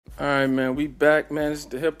All right, man. We back, man. This is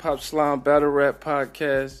the Hip Hop Slime Battle Rap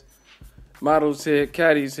Podcast. Models here,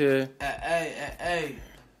 Caddy's here. Hey.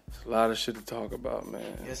 It's a lot of shit to talk about,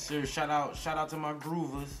 man. Yes, sir. Shout out to my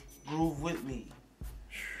groovers. Groove with me.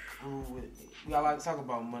 We got a lot to talk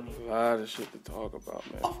about money. A lot of shit to talk about,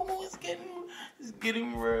 man. Oh, it's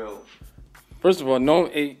getting real. First of all,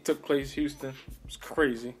 NOME 8 took place in Houston. It was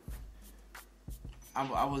crazy.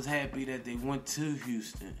 I was happy that they went to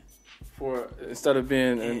Houston. Instead of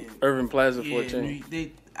being in Irving Plaza for a change.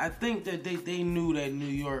 I think that they knew that New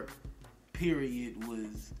York period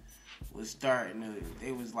was starting to,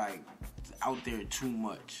 they was like out there too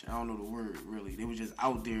much. I don't know the word really. They was just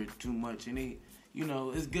out there too much, and they, you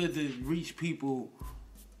know, it's good to reach people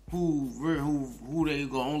who they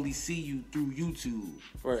gonna only see you through YouTube.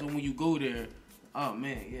 Right. So when you go there, oh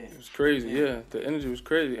man, yeah, it was crazy. Yeah, the energy was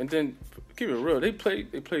crazy, and then keep it real, they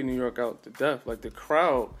played New York out to death. Like the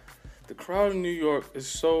crowd in New York is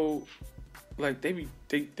so, like they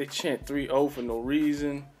chant 3-0 for no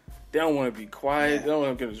reason. They don't want to be quiet. Yeah. They don't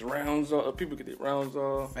want to get his rounds off. People get their rounds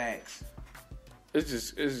off. Facts.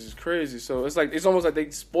 It's just crazy. So it's almost like they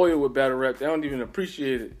spoil with battle rap. They don't even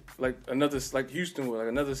appreciate it like Houston would, like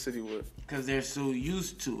another city would. Because they're so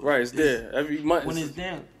used to it. Right, it's there every month. When it's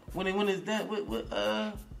down. When it's that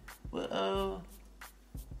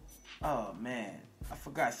oh man, I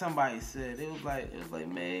forgot. Somebody said it was like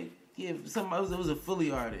man, yeah, somebody it was a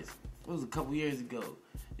Philly artist. It was a couple years ago.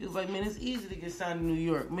 It was like, man, it's easy to get signed in New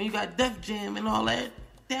York. Man, you got Def Jam and all that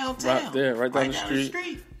downtown. Right there, right down the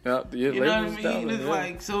street. Yep, you know what I mean? It's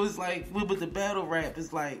like, so it's like with the battle rap,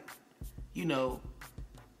 it's like, you know,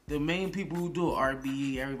 the main people who do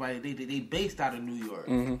RBE, everybody they based out of New York.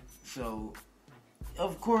 Mm-hmm. So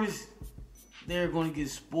of course they're going to get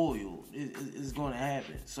spoiled. It's going to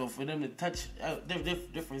happen. So for them to touch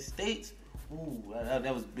different states, ooh,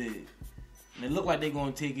 that was big. And it looked like they're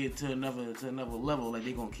going to take it to another level. Like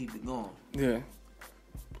they're going to keep it going. Yeah.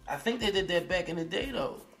 I think they did that back in the day,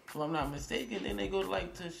 though. If I'm not mistaken. Then they go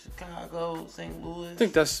to Chicago, St. Louis. I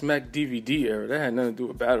think that's Smack DVD era. That had nothing to do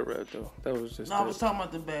with battle rap, though. That was just. No, I was talking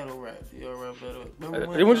about the battle rap. The rap battle. Remember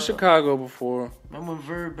when, they went to Chicago before. Remember when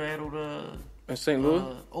Verb battled in St.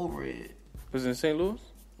 Louis? Overhead. Was it in St. Louis?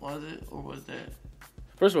 Was it? Or was that?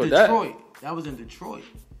 First of all, Detroit. That was in Detroit.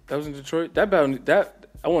 That was in Detroit? That battle,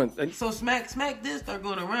 I want. So Smack did start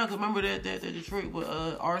going around. Cause remember that Detroit with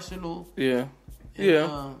Arsenal. Yeah.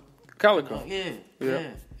 And, Calico. Yeah.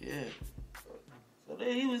 So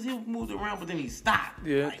then he moved around, but then he stopped.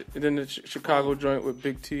 Yeah. Like, and then the Chicago joint with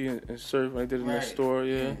Big T and Surf, like they did in that store.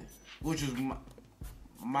 Yeah. Which was,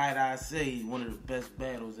 might I say, one of the best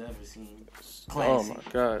battles I've ever seen. Oh Classic.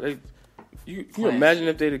 my God! You imagine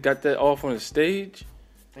if they'd have got that off on the stage?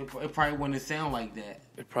 It probably wouldn't sound like that.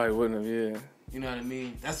 It probably wouldn't have. Yeah. You know what I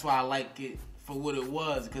mean? That's why I like it for what it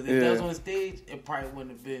was. Because if that was on stage, it probably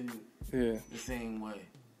wouldn't have been the same way.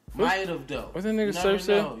 Might have though. What that nigga Surf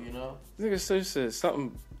said? You know? Nigga Surf said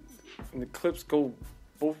something, and the clips go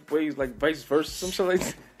both ways, like vice versa, some shit like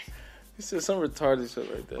that. He said some retarded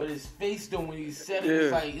shit like that. But his face though, when he said it,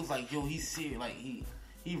 it's like yo, he's serious. Like he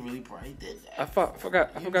really probably did that. I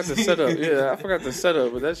forgot the setup. Yeah, I forgot the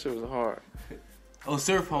setup, but that shit was hard. Oh,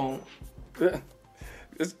 Surf home.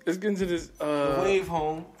 Let's get into this. The Wave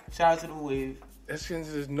home. Shout out to the Wave. Let's get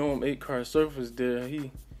into this NOME 8 card. Surf was there.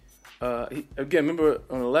 He again, remember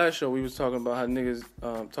on the last show we was talking about how niggas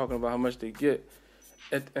talking about how much they get.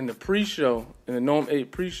 In the pre-show, in the NOME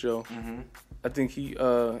 8 pre-show, I think he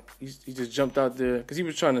just jumped out there because he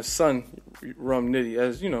was trying to sun Rum Nitty,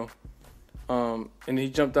 as you know, and he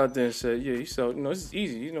jumped out there and said, "Yeah," he said, "You know, this is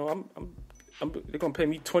easy. You know, they're gonna pay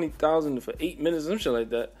me $20,000 for 8 minutes, some shit like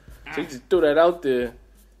that." So he just threw that out there.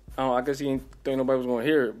 I guess he didn't think nobody was gonna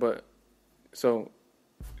hear it, but so.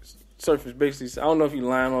 Surf is basically, I don't know if he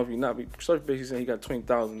lying or if he not, but Surf basically saying he got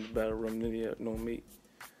 $20,000 to battle Rum Nitty at NOME 8,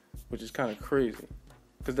 which is kind of crazy.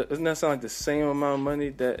 Because doesn't that sound like the same amount of money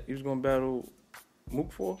that he was going to battle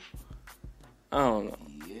Mook for? I don't know.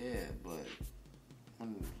 Yeah, but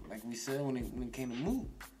like we said when it came to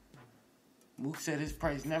Mook said his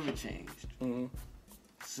price never changed. Mm-hmm.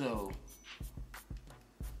 So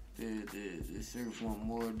the Surf want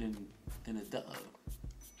more than a dub.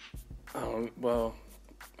 Well,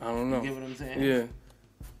 I don't know. You get what I'm saying? Yeah.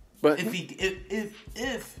 But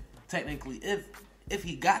if technically if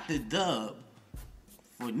he got the dub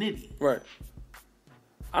for Nitty. Right.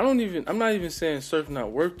 I'm not even saying Surf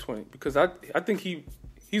not worth 20 because I think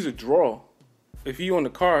he's a draw. If he on the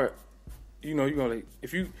card, you know, you're gonna like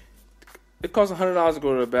it costs $100 to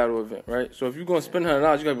go to a battle event, right? So if you're gonna spend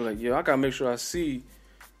 $100, you gotta be like, yeah, I gotta make sure I see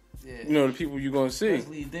you know, the people you're gonna see.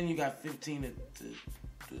 Especially then you got 15 to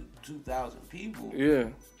 2,000 people. Yeah.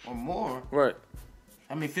 or more. Right.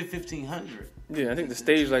 I mean, 1,500. Yeah, I think the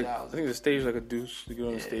stage like a deuce to get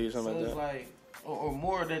on the stage, something like that. Like or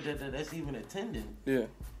more that's even attending. Yeah.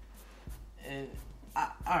 And all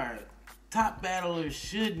right, top battlers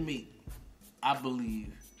should meet, I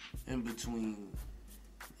believe, in between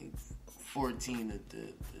like 14 to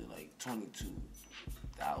like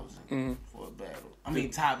 22,000 for a battle. I mean,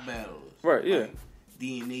 top battlers. Right. Yeah. Like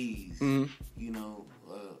DNAs. You know,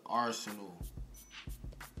 Arsenal.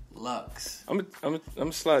 Lux. I'm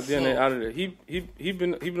gonna slide DNA out of there. He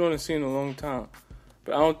been on the scene a long time,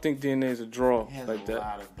 but I don't think DNA is a draw he has like that. A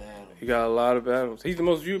lot of battles. He got a lot of battles. He's the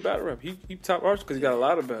most viewed battle rap. He top artist because he got a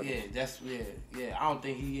lot of battles. Yeah. I don't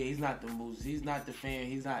think he's not the most. He's not the fan.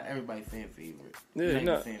 He's not everybody's fan favorite. Yeah, he's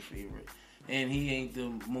not the fan favorite, and he ain't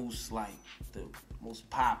the most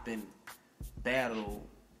popping battle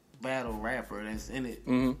rapper that's in it.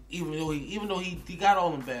 Even though he got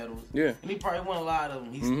all them battles. Yeah. And he probably won a lot of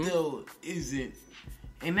them. He still isn't.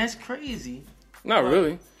 And that's crazy. Not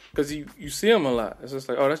really. Because you see him a lot. It's just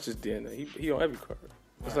like, oh, that's just DNA. He on every card.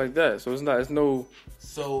 It's like that. So it's no...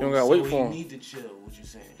 So you don't gotta wait for him. He need to chill, what you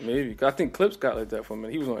saying? Maybe. I think Clips got like that for a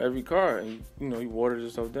minute. He was on every card and, he watered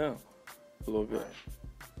himself down a little bit.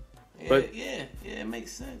 Right. Yeah, but, it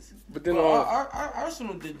makes sense. But then our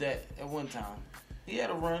Arsenal did that at one time. He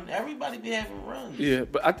had a run. Everybody be having runs. Yeah,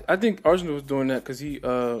 but I think Arsenal was doing that because he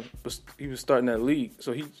was starting that league,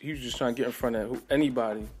 so he was just trying to get in front of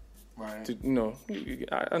anybody. Right. To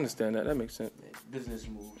I understand that. That makes sense. Business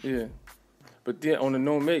move. Yeah, but then on the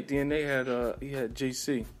No Mate, DNA had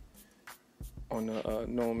JC on the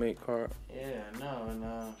No Mate card. Yeah, no, and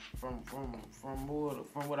from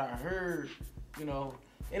what I heard,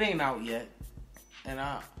 it ain't out yet, and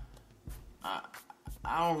I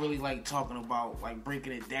don't really like talking about like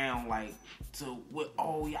breaking it down like to what.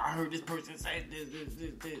 Oh yeah, I heard this person say this.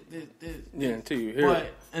 Yeah, until you hear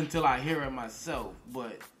it. Until I hear it myself,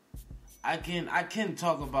 but I can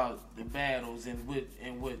talk about the battles and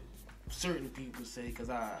what certain people say because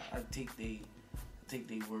I take they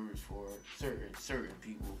words for certain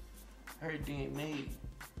people. I heard DNA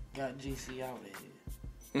got JC out of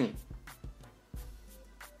here.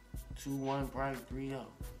 2-1, probably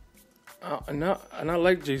 3-0. And I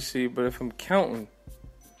like JC, but if I'm counting,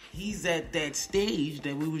 he's at that stage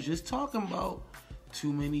that we was just talking about.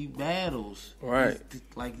 Too many battles, right?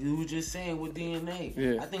 Like you were just saying with DNA.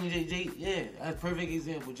 Yeah, I think that's a perfect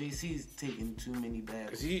example. JC's taking too many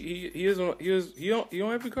battles. Cause he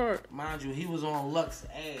on every card. Mind you, he was on Lux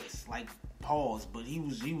ass, like pause, but he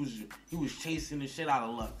was chasing the shit out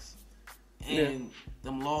of Lux, and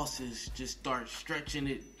them losses just start stretching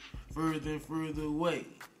it further and further away.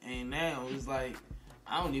 And now it's like,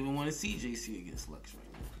 I don't even want to see JC against Lux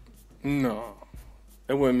right now. No.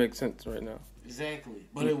 It wouldn't make sense right now. Exactly.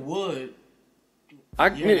 But it would. I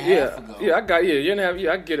get it. I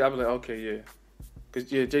get it. I was like, okay, yeah. Because,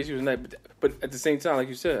 JC was nice. But at the same time, like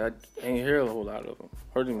you said, I ain't hear a whole lot of him.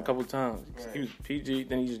 Heard him a couple times. Right. He was PG,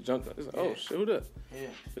 then he just jumped up. It's like, oh, shit, who that? Yeah.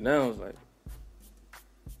 But now it's like,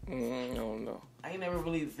 I don't know. I ain't never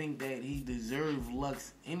really think that he deserved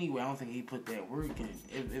Lux anyway. I don't think he put that work in.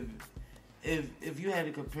 If you had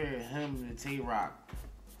to compare him to Tay Rock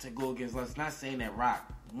to go against Lux, not saying that Rock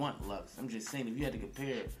want Lux. I'm just saying if you had to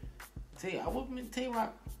compare Tay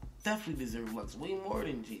Rock definitely deserved Lux way more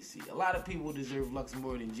than JC. A lot of people deserve Lux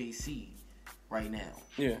more than JC right now.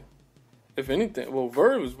 Yeah. If anything, well,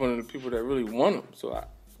 Verb was one of the people that really won him. So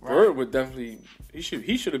Verb would definitely he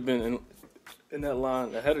should have been in that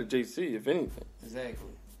line ahead of JC, if anything.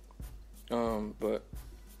 Exactly. But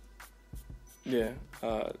yeah.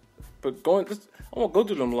 But I won't go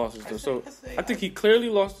through them losses though. I think he clearly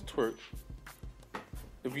lost to Twerk.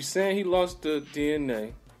 If you're saying he lost to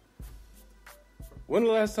DNA, when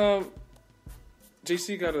the last time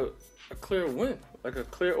JC got a clear win, like a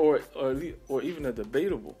clear or even a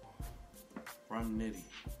debatable? Rum Nitty,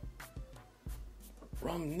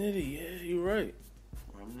 yeah, you're right.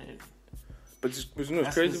 Rum Nitty. But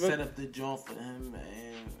what's crazy about? Set up the joint for him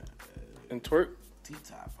and Twerk.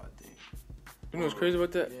 T-Top, I think. You know what's crazy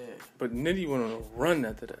about that? Yeah. But Nitty went on a run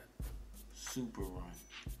after that. Super run.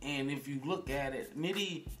 And if you look at it,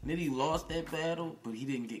 Nitty lost that battle, but he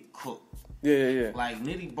didn't get cooked. Yeah. Like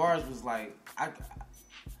Nitty bars was like, I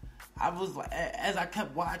was like, as I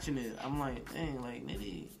kept watching it, I'm like, dang, like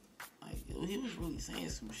Nitty, like he was really saying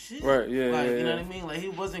some shit. Right. Yeah. Like you know what I mean? Like he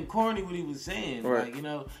wasn't corny what he was saying. Right.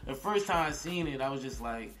 Like the first time I seen it, I was just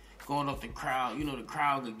like going off the crowd. The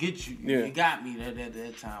crowd could get you. Yeah. It got me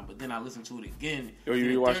that time. But then I listened to it again.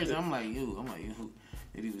 You watched it? I'm like, yo,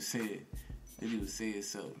 Nitty was saying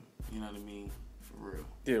so. You know what I mean? For real.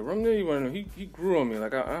 Yeah, Rum Nitty, he grew on me.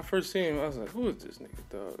 Like, I first seen him, I was like, who is this nigga,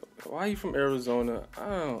 dog? Why he from Arizona?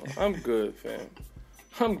 I'm good, fam.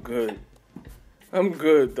 I'm good,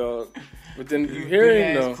 dog. But then you hear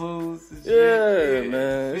him, though. Yeah,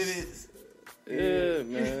 man. Yeah,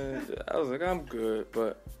 man. I was like, I'm good,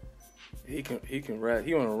 but he can rap.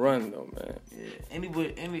 He on a run, though, man.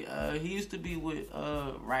 Yeah, he used to be with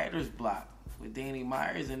Writer's Block with Danny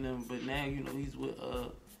Myers and them, but now, you know, he's with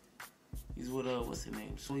what's his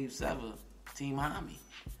name? Sweep Sever, Team Hami.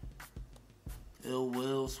 Ill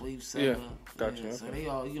Will, Sweep Sever. Yeah, gotcha. Yeah, so they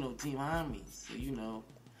all, you know, Team Hami. So, you know,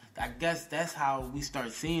 I guess that's how we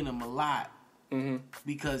start seeing them a lot. Mm-hmm.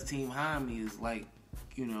 Because Team Hami is like,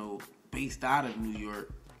 you know, based out of New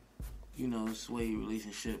York. You know, Sway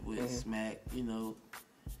relationship with Smack, you know,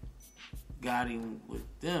 got him with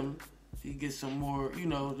them. He gets some more, you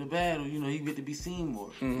know, the battle, you know, he get to be seen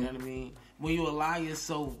more. You know what I mean? When you ally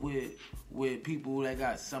yourself with people that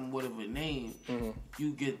got somewhat of a name,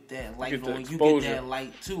 you get that light on. You get that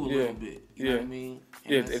light too a little bit. You know what I mean?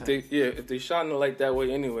 And if they shining it like that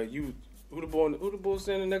way anyway, who the boy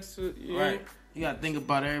standing next to you? Right. You gotta think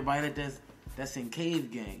about everybody that's in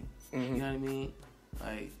Cave Gang. You know what I mean?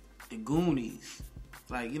 Like the Goonies.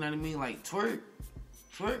 Like, you know what I mean? Like Twerk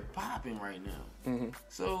popping right now.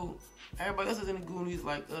 So everybody else is in the Goonies,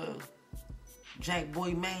 like Jack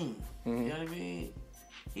Boy Maine. You know what I mean?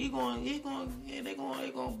 They gonna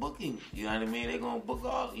book him. You know what I mean? They gonna book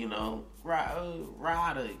all, you know,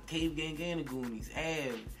 Ryder, Cave Gang and the Goonies,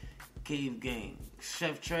 Av, Cave Gang,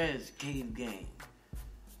 Chef Trez, Cave Gang.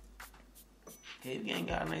 Cave Gang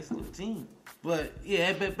got a nice little team. But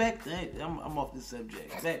yeah, but back to I'm off the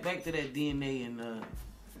subject. Back to that DNA and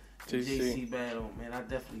JC battle, man. I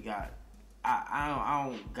definitely got. I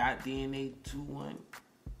don't got DNA 2-1,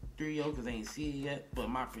 3-0 because I ain't see it yet. But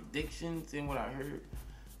my predictions and what I heard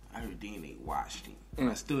DNA washed him.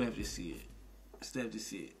 I still have to see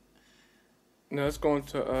it. No, it's going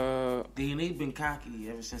to DNA been cocky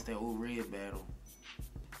ever since that old Red battle.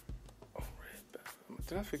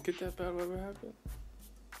 Did I forget that battle ever happened?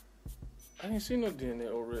 I didn't see no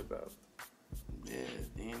DNA or Red battle. Yeah,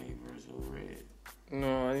 DNA versus Red.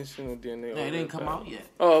 No, I didn't see no DNA. No, it didn't come out yet.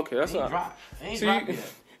 Oh, okay, that's not. It ain't dropped yet.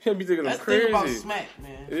 You had me thinking I'm crazy. That's the thing about Smack,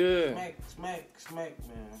 man. Yeah. Smack,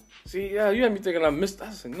 man. See, yeah, you had me thinking I missed.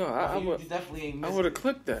 I said no, you definitely ain't missed it. I would have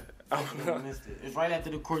clicked that. I missed it. It's right after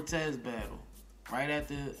the Cortez battle. Right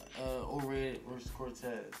after O-Red versus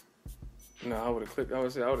Cortez. No, I would have clicked. I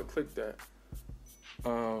would have clicked that.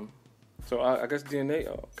 So I guess DNA.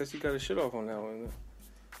 I guess he got his shit off on that one.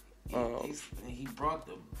 He brought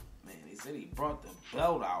the man. He said he brought the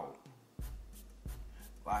belt out.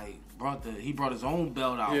 Like he brought his own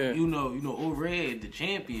belt out. Yeah. You know, O-Red, the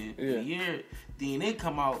champion. Yeah. The year DNA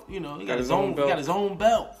come out. You know, he got his own belt. He got his own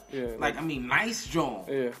belt. Yeah. Like I mean, nice John.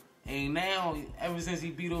 Yeah. And now, ever since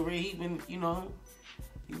he beat O-Red, he been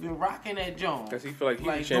rocking that John. Cause he feel like he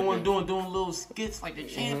the champion. doing little skits like the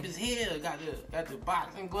champ is here. Got the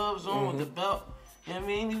boxing gloves on with the belt. You know what I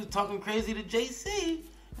mean? He was talking crazy to JC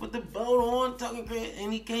with the belt on, talking crazy,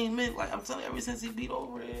 and he came in like I'm telling you, ever since he beat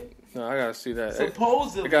O-Red. No, I gotta see that.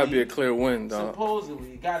 Supposedly, it gotta be a clear win, dog.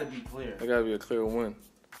 Supposedly, it gotta be clear. It gotta be a clear win.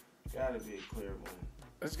 Gotta be a clear win.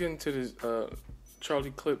 Let's get into this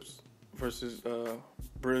Charlie Clips versus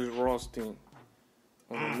Briz Rothstein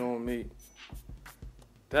on the known meat.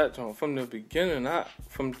 That joint from the beginning,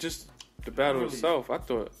 from just the battle itself, I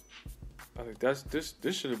think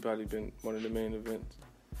this should have probably been one of the main events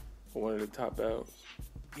or one of the top battles.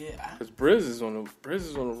 Yeah, because Briz is on the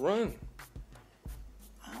run.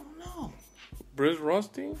 I don't know. Briz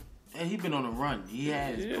Rothstein? Yeah, he been on a run. He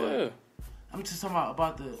has. Yeah. But I'm just talking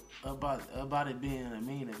about it being a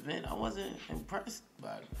main event. I wasn't impressed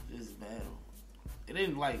by this battle. It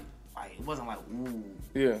didn't like it wasn't like ooh.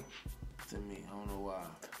 Yeah. To me, I don't know why.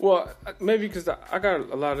 Well, maybe because I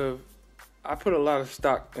put a lot of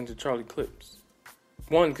stock into Charlie Clips.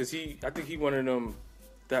 One, because I think he one of them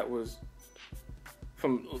that was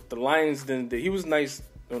from the Lions Den. He was nice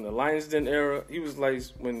on the Lions Den era. He was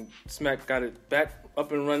nice when Smack got it back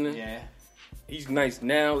up and running. Yeah. He's nice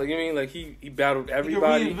now. Like, I mean, like he battled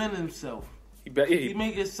everybody. He reinvented himself. He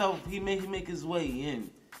make his way in.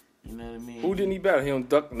 You know what I mean? Who didn't he battle? He don't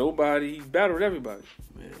duck nobody. He battled everybody.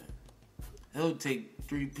 Yeah. He'll take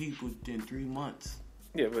 3 people in 3 months.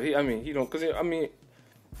 Yeah, but he don't, because he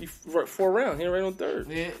 4 rounds. He ain't right on third.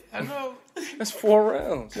 Yeah, I know. That's 4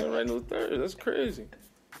 rounds. He ain't right on third. That's crazy.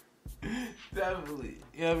 Definitely.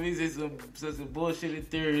 You know what I mean? Say some bullshit in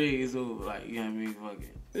 30 days over. Like, you know what I mean? Fuck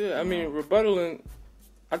it. Yeah, I mean, rebuttaling.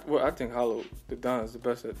 I think Hollow the Don is the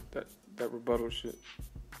best at that rebuttal shit.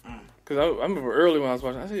 Because I remember early when I was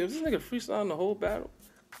watching, I said, yo, this nigga freestyling the whole battle.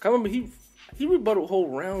 I remember he rebutted whole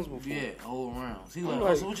rounds before. Yeah, whole rounds. He like,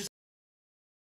 like, so what you